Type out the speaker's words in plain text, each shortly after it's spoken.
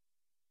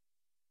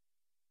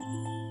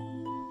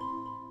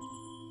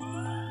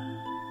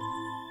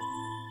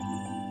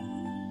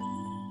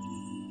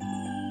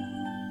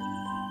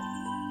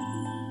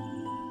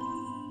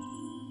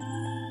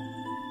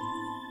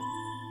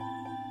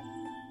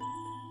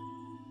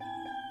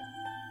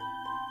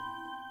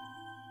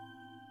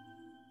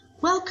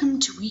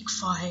Welcome to week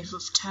 5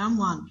 of term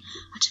 1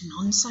 at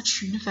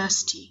Nonsuch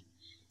University.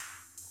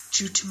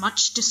 Due to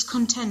much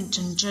discontent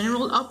and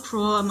general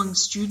uproar among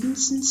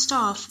students and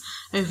staff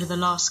over the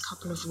last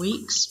couple of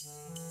weeks,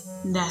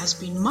 there has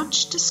been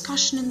much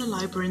discussion in the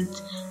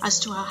labyrinth as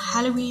to our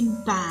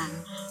Halloween ban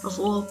of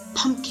all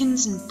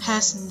pumpkins and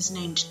persons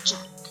named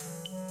Jack.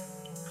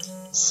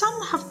 Some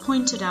have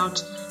pointed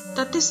out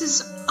that this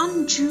is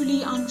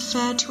unduly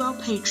unfair to our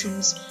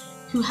patrons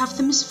who have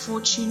the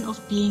misfortune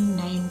of being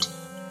named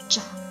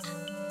Jack.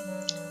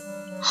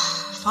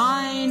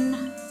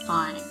 Fine.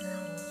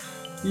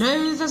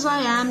 Loath as I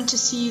am to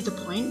see the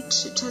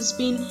point, it has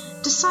been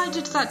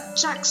decided that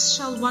Jacks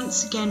shall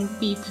once again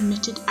be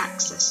permitted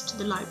access to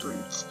the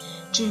labyrinth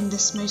during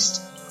this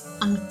most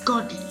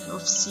ungodly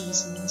of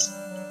seasons.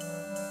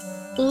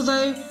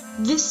 Although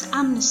this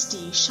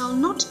amnesty shall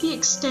not be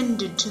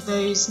extended to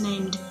those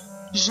named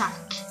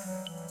Jacques,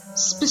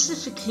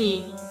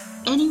 specifically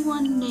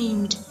anyone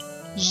named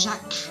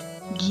Jacques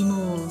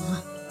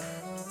Guimauve.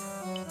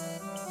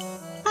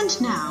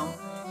 And now,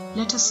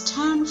 let us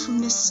turn from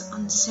this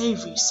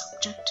unsavoury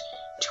subject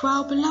to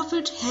our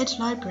beloved head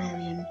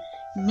librarian,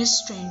 Miss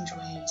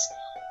Strangeways,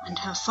 and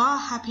her far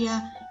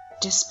happier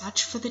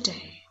dispatch for the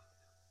day.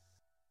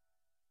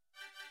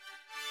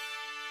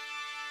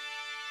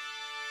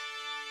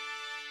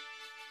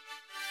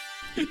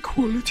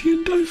 Equality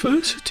and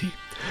diversity.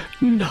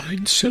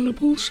 9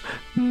 syllables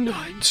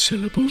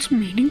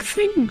meaning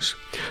things.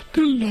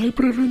 The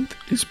labyrinth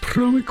is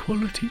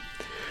pro-equality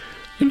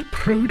and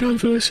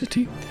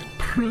pro-diversity,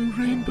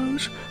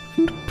 pro-rainbows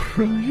and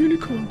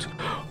pro-unicorns.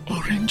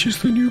 Orange is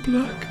the new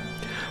black,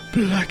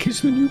 black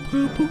is the new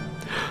purple,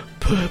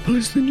 purple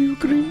is the new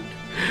green,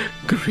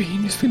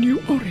 green is the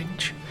new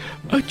orange.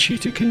 A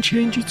cheetah can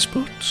change its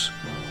spots,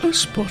 a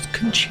spot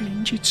can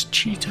change its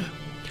cheetah.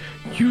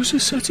 User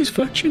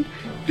satisfaction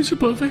is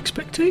above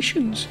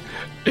expectations.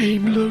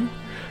 Aim low,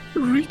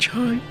 reach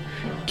high,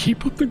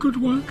 keep up the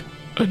good work.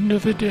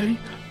 Another day,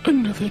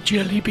 another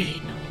jelly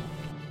bean.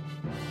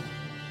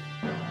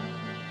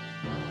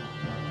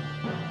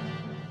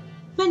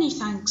 Many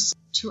thanks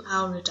to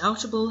our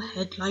redoubtable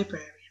head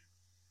librarian.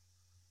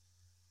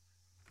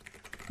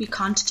 We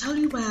can't tell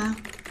you where,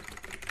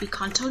 we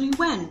can't tell you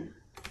when,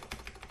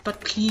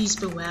 but please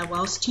beware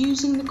whilst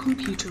using the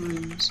computer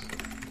rooms.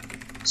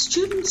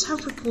 Students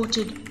have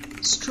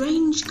reported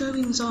strange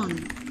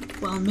goings-on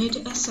while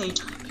mid-essay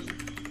typing.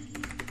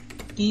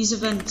 These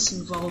events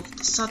involved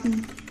the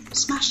sudden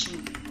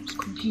smashing of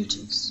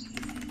computers.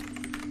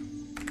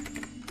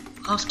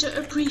 After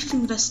a brief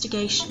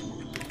investigation,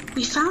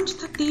 we found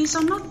that these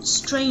are not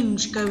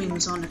strange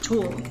goings-on at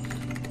all,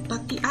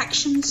 but the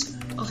actions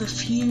of a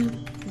few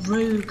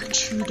rogue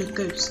Tudor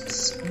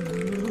ghosts.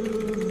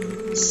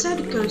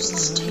 Said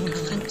ghosts take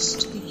offence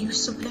to the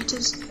use of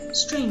letters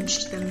strange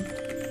to them,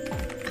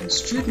 and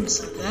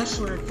students are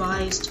therefore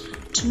advised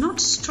to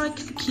not strike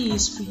the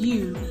keys for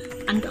you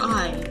and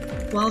I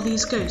while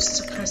these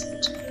ghosts are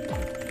present.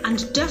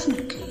 And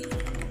definitely,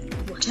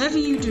 whatever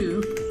you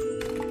do,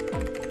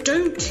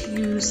 don't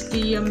use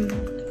the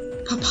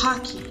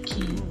Papaki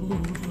key,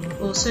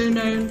 also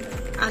known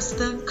as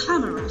the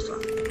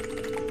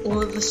Klamarafa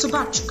or the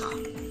Sobachka.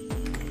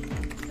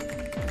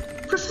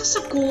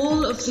 Professor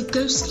Gall of the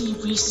Ghostly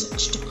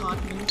Research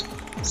Department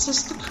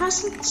says the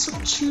presence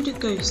of Tudor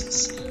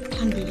ghosts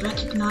can be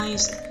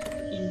recognised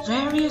in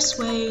various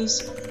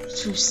ways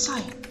through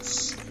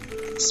sights,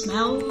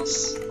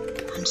 smells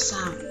and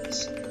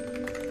sounds.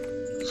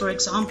 For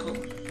example,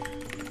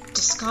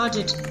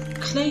 discarded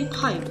clay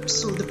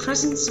pipes or the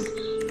presence of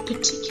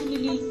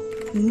particularly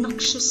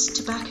noxious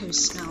tobacco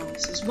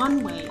smells is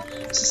one way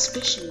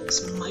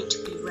suspicions might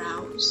be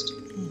roused.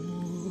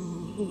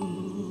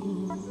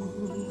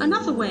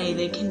 Another way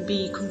they can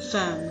be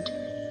confirmed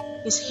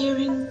is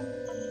hearing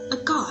a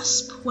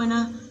gasp when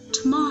a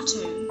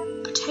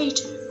tomato,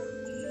 potato,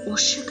 or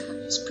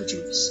sugar is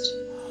produced.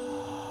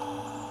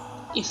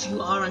 If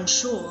you are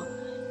unsure,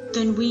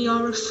 then we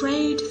are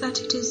afraid that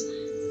it is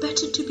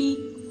better to be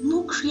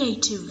more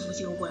creative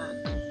with your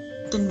work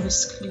than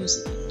risk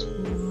losing it.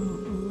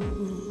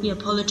 We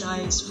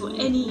apologize for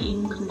any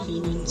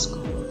inconvenience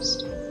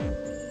caused.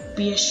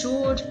 Be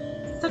assured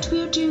that we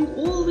are doing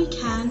all we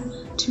can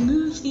to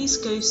move these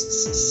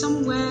ghosts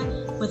somewhere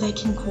where they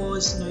can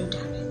cause no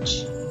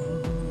damage.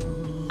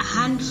 A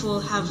handful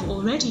have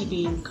already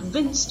been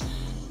convinced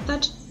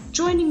that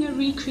joining a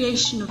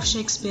recreation of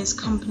Shakespeare's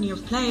company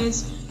of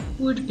players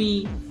would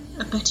be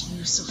a better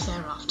use of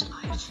their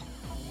afterlife.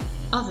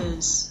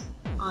 Others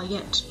are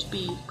yet to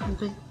be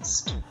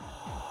convinced.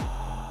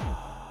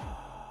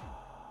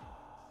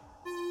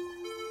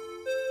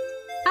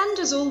 And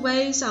as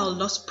always, our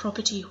lost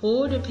property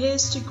hoard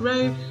appears to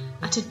grow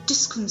at a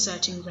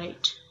disconcerting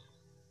rate.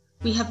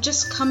 We have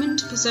just come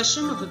into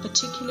possession of a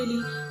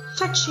particularly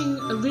fetching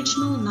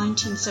original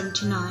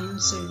 1979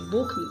 Sony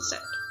Walkman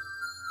set,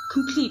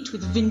 complete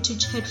with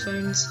vintage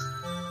headphones.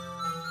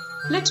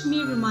 Let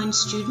me remind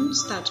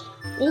students that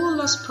all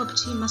lost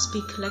property must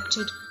be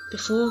collected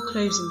before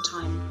closing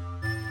time,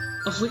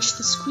 of which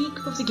the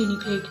squeak of the guinea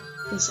pig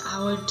is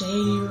our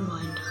daily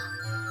reminder.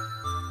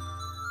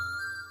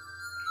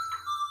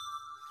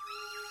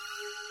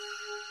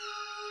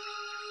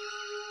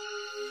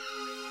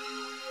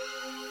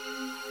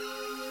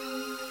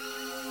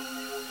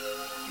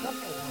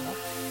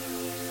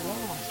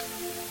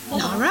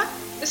 Lara,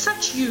 is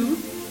that you?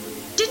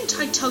 Didn't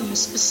I tell you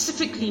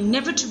specifically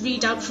never to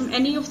read out from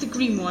any of the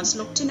grimoires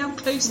locked in our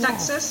closed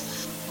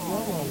access?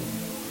 Oh,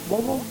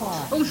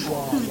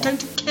 I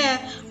don't care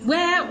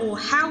where or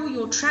how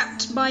you're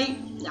trapped by...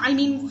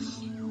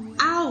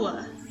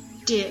 our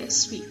dear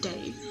sweet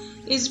Dave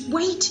is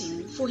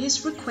waiting for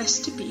his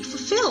request to be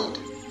fulfilled.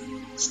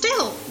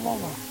 Still.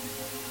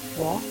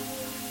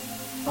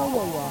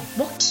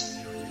 What?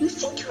 You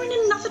think you're in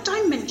another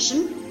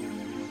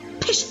dimension?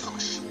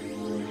 Pish-posh.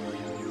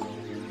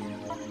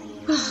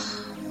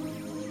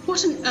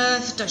 What on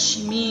earth does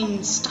she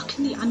mean, stuck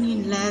in the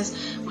onion layers?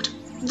 What a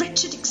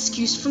wretched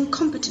excuse for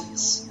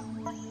incompetence.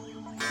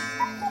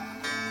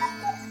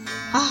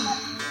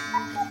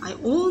 I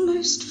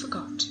almost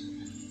forgot.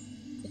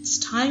 It's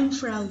time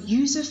for our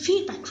user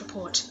feedback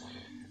report.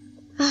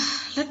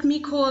 Let me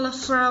call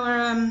for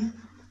our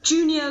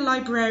junior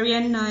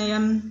librarian.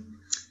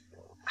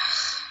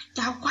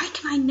 Now, why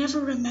can I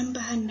never remember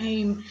her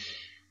name?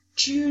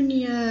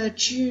 Junior,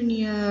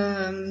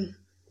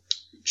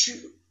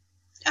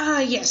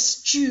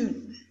 yes,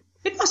 June.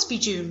 It must be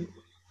June.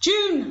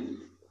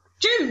 June!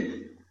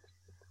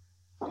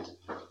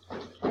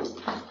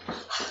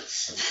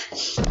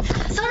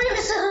 Sorry,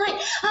 Mr.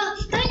 White.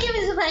 Thank you,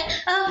 Mr. White.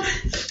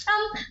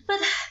 But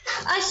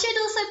I should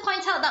also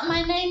point out that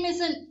my name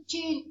isn't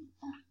June.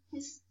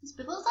 Is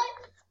Bibbles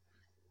like?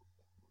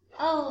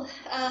 Oh,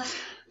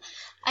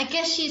 I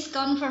guess she's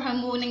gone for her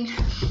morning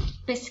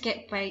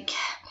biscuit break.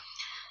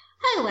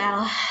 Oh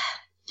well.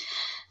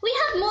 We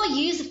have more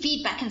user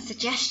feedback and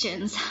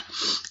suggestions.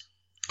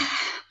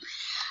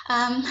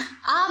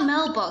 Our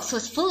mailbox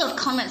was full of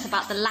comments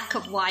about the lack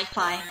of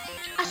Wi-Fi,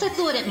 as I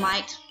thought it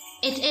might.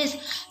 It is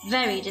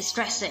very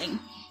distressing.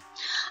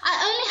 I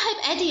only hope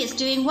Eddie is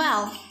doing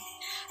well.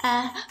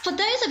 For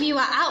those of you who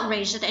are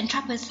outraged at the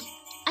Entrappers,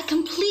 I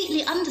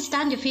completely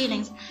understand your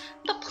feelings,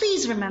 but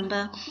please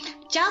remember,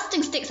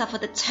 jousting sticks are for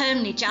the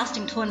termly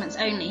jousting tournaments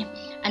only,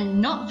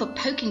 and not for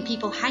poking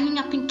people hanging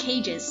up in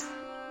cages.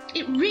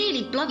 It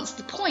really blunts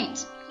the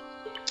point.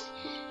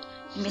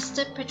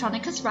 Mr.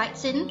 Petronicus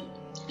writes in,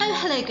 oh,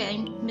 hello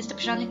again, Mr.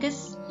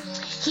 Petronicus.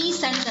 He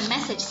sends a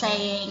message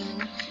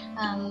saying,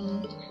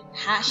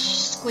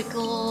 hash,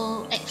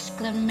 squiggle,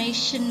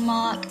 exclamation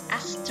mark,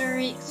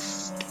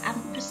 asterisk,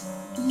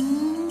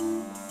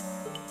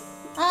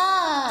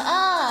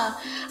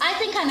 I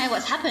think I know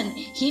what's happened.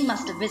 He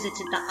must have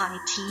visited the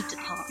IT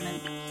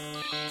department.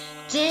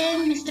 Dear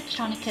Mr.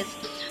 Petronicus,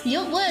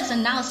 your words are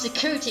now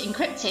security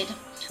encrypted,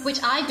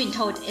 which I've been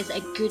told is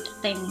a good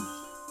thing.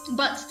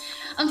 But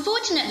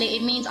unfortunately,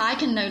 it means I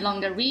can no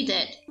longer read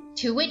it,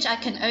 to which I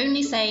can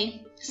only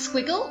say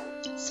squiggle,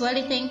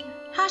 swirly thing,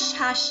 hash,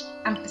 hash,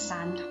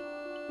 ampersand.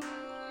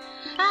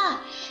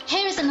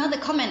 Here is another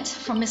comment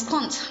from Miss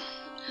Quant.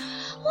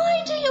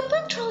 Why do your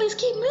book trolleys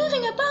keep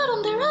moving about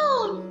on their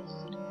own?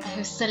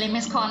 Oh, silly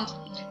Miss Quant.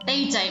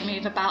 They don't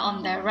move about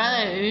on their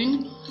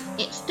own.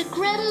 It's the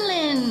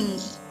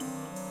gremlins.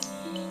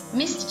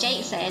 Mr.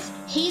 Jake says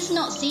he's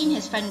not seen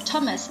his friend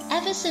Thomas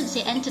ever since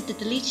he entered the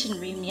deletion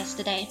room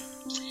yesterday.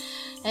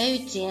 Oh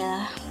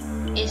dear.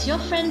 Is your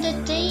friend a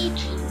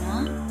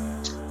daydreamer?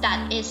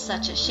 That is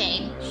such a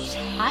shame.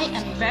 I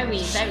am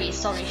very, very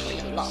sorry for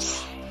your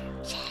loss.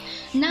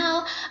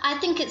 Now, I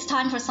think it's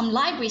time for some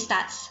library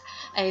stats.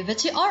 Over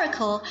to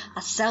Oracle,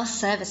 a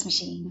self-service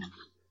machine.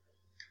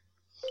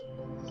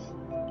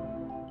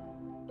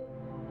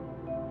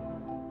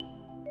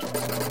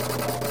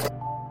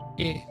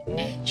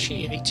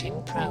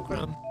 Initiating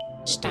program.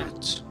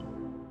 Stats.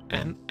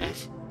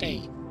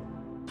 MFD.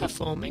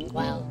 Performing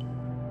well.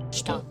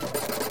 Stop.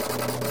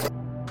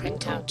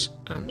 Printouts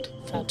and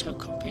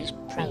photocopies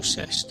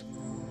processed.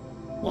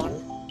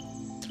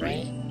 1,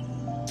 3,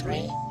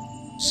 3,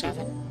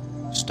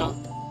 7. Stop.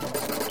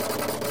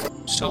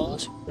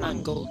 Souls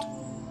mangled.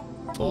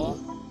 4.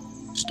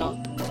 Stop.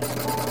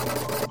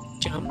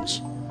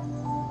 Jams.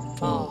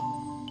 4.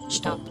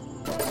 Stop.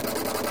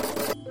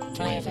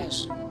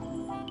 Flavors.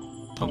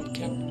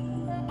 Pumpkin.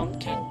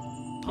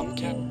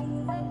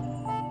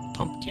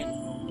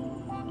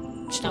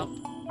 Stop.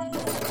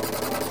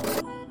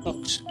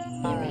 Books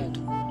borrowed.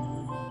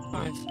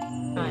 5.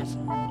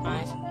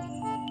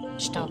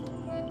 Stop.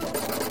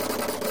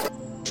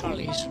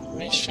 Trolleys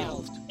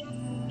reshelved.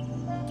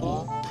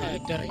 4 per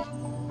day.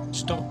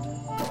 Stop.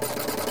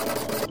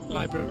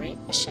 Library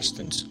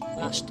assistants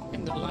lost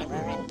in the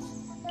labyrinth.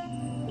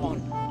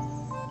 1.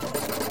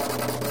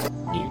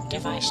 New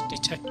device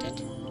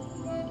detected.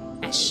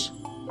 S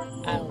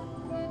O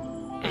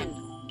N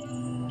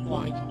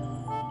Y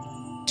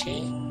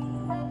T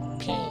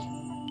P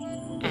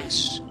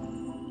S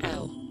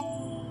L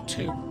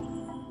 2.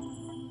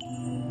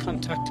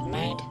 Contact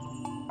made.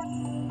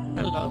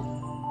 Hello.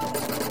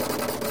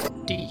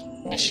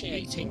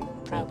 Initiating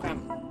program.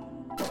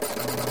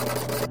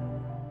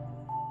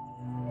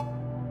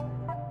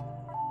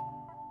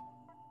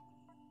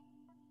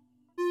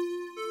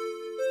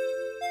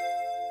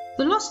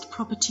 The lost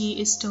property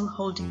is still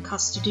holding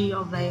custody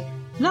of a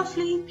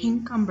lovely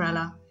pink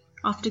umbrella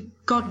after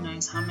God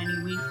knows how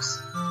many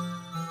weeks.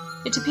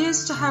 It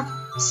appears to have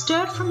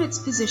stirred from its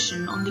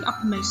position on the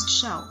uppermost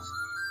shelf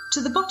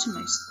to the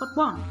bottommost but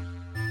one,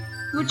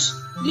 which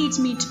leads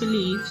me to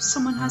believe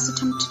someone has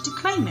attempted to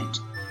claim it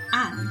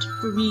and,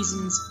 for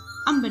reasons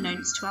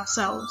unbeknownst to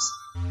ourselves,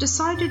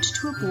 decided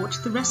to abort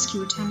the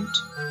rescue attempt.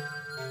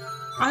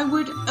 I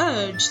would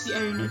urge the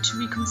owner to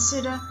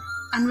reconsider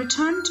and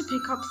return to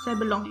pick up their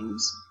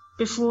belongings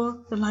before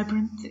the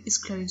labyrinth is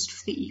closed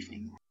for the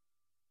evening.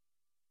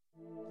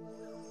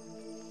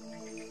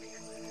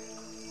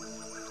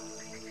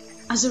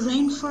 As a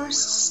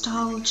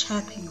rainforest-style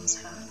chirping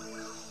is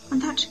heard,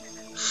 and that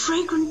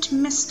fragrant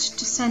mist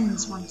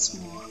descends once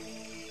more,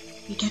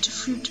 we get a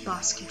fruit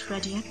basket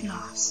ready at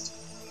last,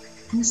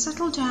 and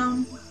settle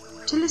down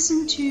to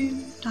listen to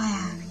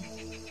Diane,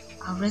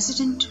 our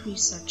resident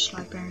research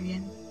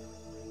librarian,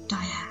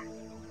 Diane.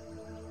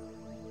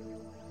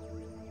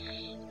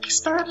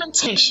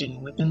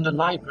 Experimentation within the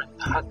labyrinth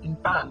had been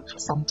banned for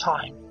some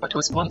time, but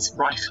was once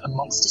rife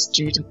amongst the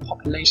student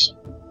population,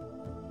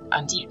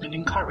 and even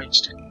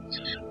encouraged.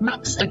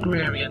 Max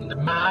Agrarian, the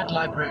mad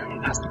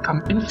librarian, has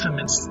become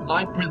infamous in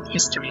labyrinth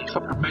history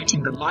for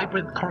promoting the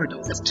labyrinth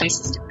corridors as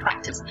places to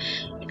practice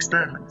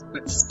experiment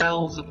with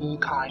spells of all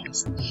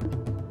kinds.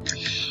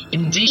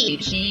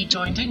 Indeed, he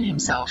joined in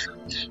himself,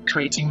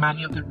 creating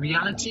many of the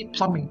reality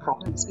plumbing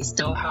problems we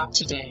still have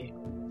today.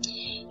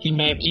 He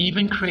may have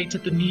even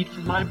created the need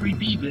for library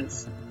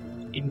beavers.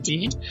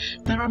 Indeed,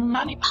 there are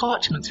many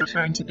parchments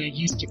referring to their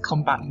use to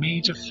combat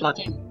major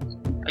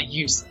flooding, a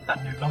use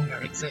that no longer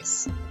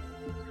exists.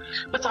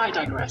 But I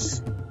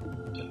digress.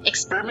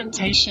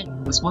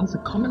 Experimentation was once a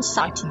common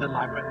sight in the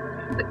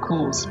labyrinth that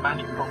caused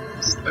many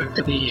problems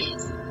over the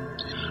years.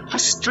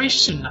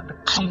 Frustration at the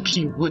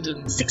clunky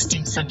wooden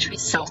 16th century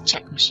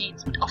self-check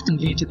machines would often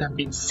lead to them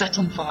being set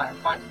on fire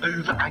by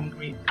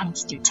over-angry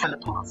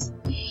anti-telepaths.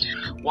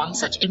 One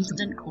such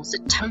incident caused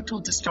the total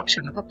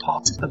destruction of a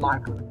part of the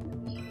library.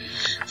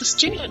 The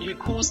student who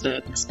caused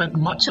it spent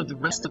much of the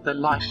rest of their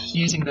life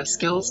using their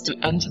skills to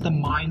enter the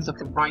minds of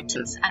the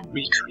writers and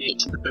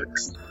recreate the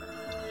books.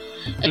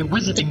 A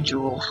wizarding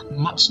duel,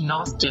 much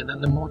nastier than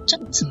the more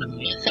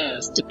gentlemanly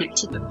affairs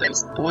depicted in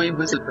those boy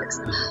wizard books,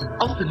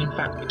 often in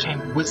fact became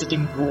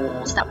wizarding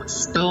wars that would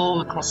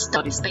spill across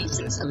study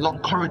spaces, along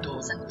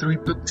corridors and through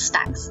book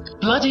stacks.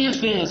 Bloody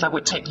affairs that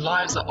would take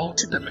lives or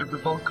alter them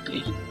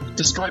irrevocably,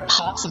 destroy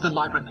parts of the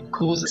labyrinth and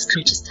cause its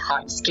creatures to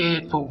hide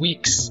scared for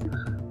weeks.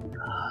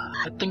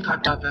 I think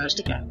I've diverged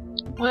again.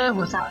 Where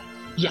was I?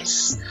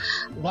 Yes,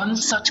 one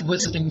such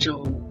wizarding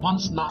duel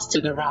once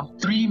lasted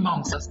around 3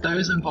 months as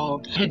those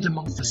involved hid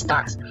amongst the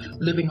stacks,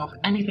 living off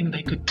anything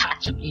they could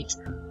catch and eat,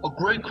 or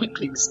grow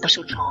quickly with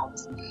special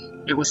charms.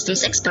 It was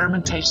this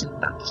experimentation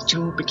that the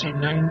duel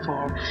became known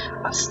for,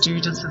 as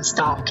students and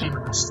staff came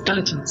across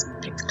skeletons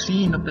picked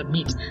clean of their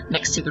meat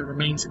next to the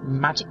remains of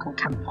magical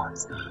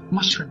campfires,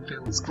 mushroom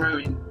fields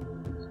growing.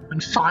 When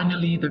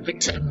finally the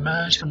victor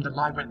emerged from the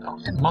labyrinth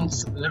after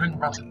months of living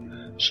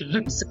rotten, she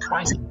looked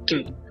surprisingly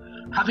good,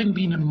 having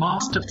been a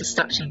master of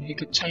deception who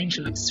could change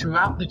looks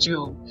throughout the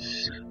duel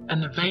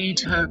and evade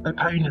her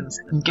opponents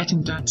and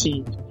getting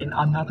dirty in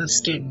another's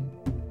skin.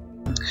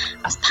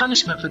 As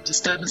punishment for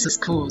disturbances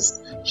caused,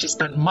 she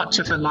spent much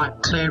of her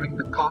life clearing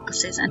the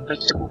carcasses and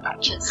vegetable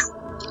patches.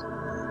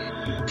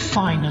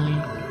 Finally,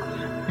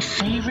 a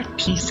favourite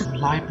piece of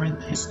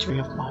labyrinth history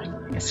of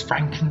mine is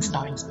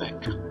Frankenstein's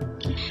book.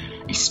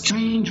 A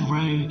strange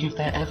rogue if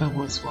there ever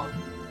was one.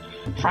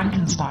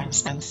 Frankenstein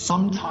spent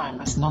some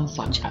time as none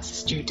such as a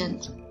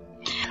student,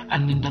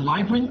 and in the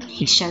labyrinth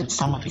he showed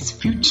some of his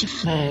future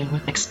flair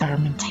with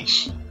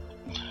experimentation.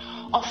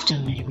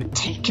 Often he would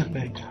take a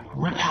book,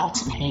 rip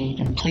out a page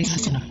and place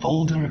it in a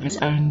folder of his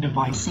own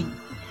devising.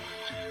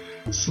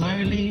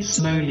 Slowly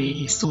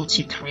he sought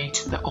to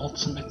create the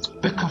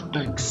ultimate book of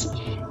books,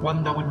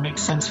 one that would make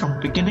sense from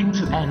beginning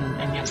to end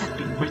and yet had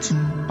been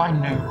written by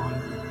no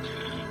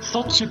one.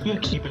 Such a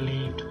book, he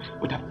believed,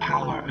 would have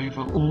power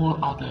over all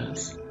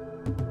others.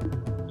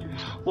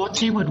 What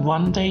he would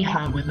one day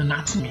have with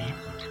anatomy,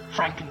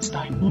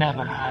 Frankenstein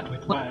never had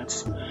with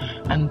words,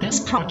 and this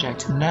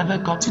project never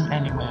got him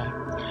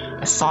anywhere,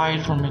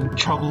 aside from in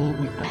trouble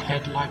with the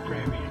head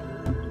librarian.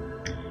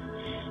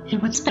 He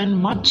would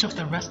spend much of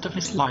the rest of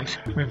his life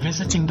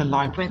revisiting the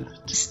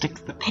labyrinth to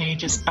stick the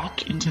pages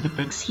back into the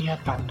books he had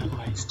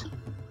vandalized.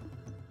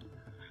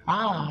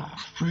 Ah,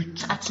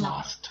 fruit at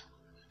last.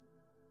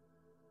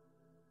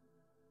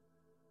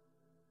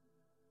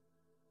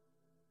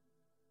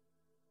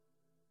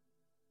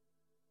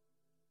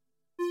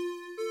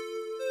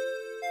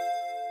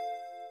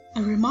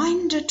 A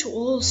reminder to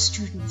all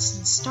students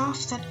and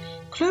staff that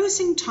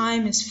closing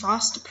time is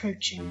fast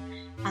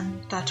approaching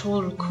and that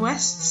all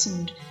requests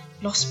and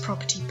lost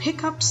property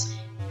pickups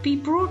be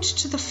brought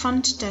to the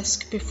front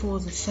desk before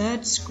the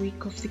third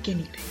squeak of the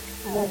guinea pig.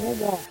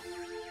 Oh,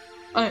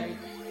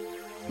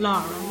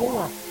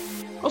 Lara.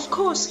 Of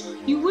course,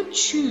 you would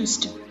choose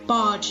to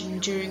barge in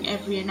during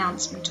every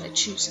announcement I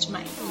choose to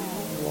make.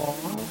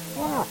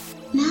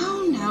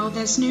 Now,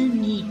 there's no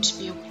need to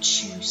be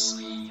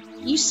obtuse.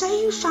 You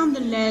say you found the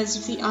layers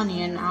of the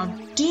onion our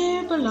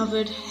dear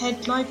beloved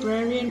head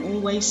librarian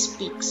always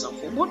speaks of.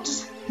 What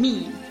does that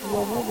mean?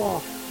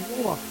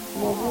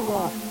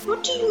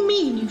 What do you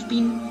mean you've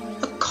been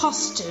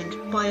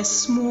accosted by a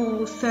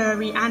small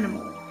furry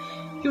animal?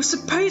 You're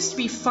supposed to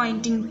be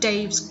finding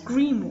Dave's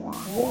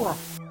grimoire.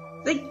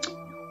 Wait,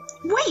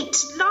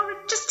 Laura,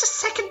 just a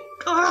second.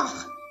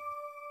 Ugh.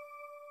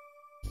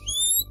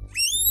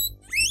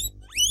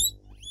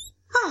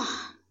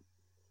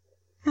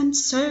 And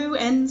so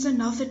ends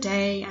another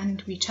day,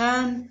 and we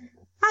turn,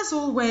 as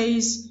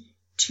always,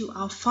 to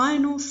our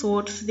final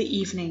thought for the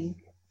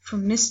evening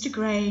from Mr.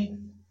 Gray,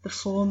 the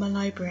former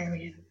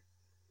librarian.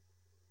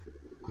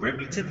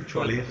 Gremlington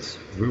trolleys,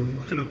 room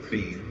full of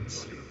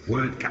beans,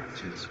 word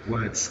captures,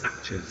 word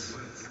snatchers,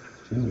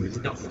 all is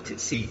not what it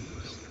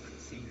seems.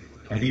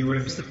 Any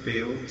roams the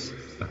fields,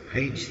 a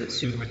page that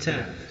soon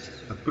returns,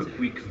 a book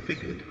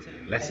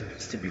reconfigured,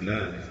 lessons to be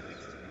learned.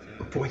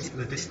 A voice in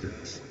the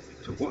distance,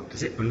 to what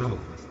does it belong?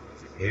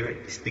 Hear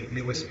it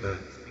distinctly whisper,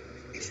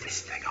 is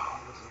this thing on?